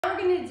We're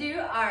gonna do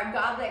our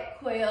goblet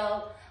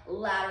coil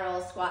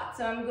lateral squat.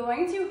 So I'm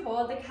going to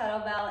hold the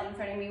kettlebell in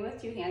front of me with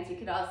 2 hands. You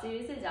could also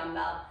use a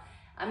dumbbell.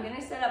 I'm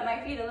gonna set up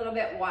my feet a little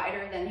bit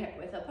wider than hip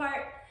width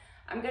apart.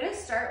 I'm gonna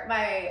start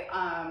by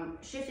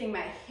shifting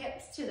my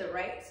hips to the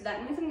right. So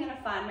that means I'm gonna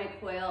find my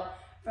coil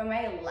from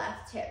my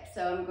left hip.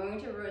 So I'm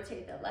going to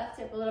rotate the left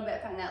hip a little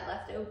bit, find that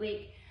left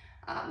oblique.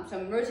 So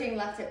I'm rotating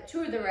left hip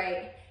to the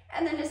right.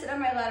 And then to sit on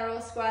my lateral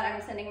squat,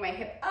 I'm sending my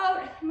hip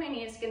out. My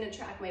knee is gonna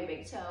track my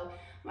big toe.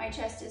 My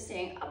chest is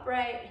staying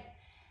upright.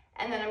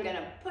 And then I'm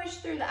gonna push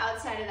through the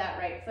outside of that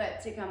right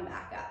foot to come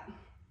back up.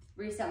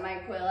 Reset my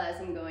coil as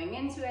I'm going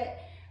into it.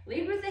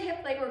 Lead with the hip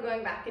like we're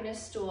going back in a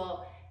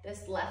stool.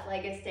 This left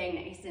leg is staying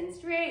nice and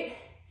straight.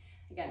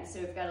 Again,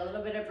 so we've got a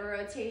little bit of a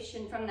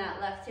rotation from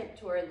that left hip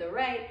toward the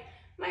right.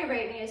 My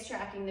right knee is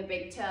tracking the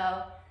big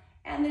toe.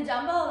 And the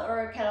dumbbell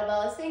or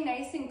kettlebell is staying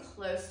nice and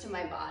close to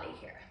my body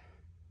here.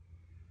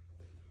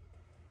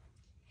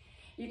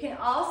 You can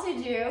also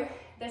do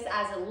this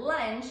as a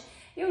lunge.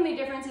 The only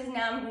difference is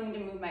now I'm going to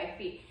move my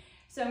feet.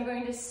 So I'm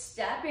going to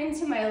step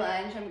into my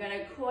lunge. I'm going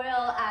to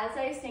coil as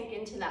I sink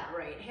into that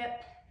right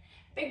hip.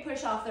 Big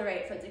push off the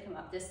right foot to come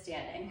up to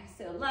standing.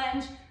 So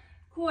lunge,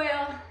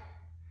 coil,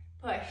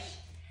 push,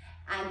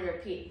 and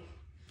repeat.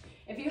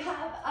 If you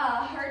have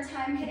a hard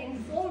time hitting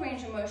full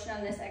range of motion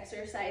on this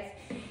exercise,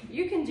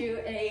 you can do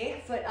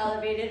a foot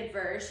elevated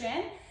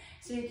version.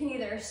 So you can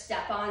either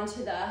step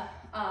onto the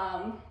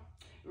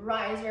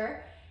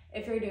riser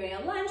if you're doing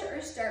a lunge,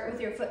 or start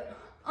with your foot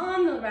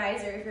on the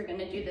riser if you're going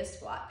to do the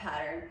squat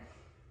pattern.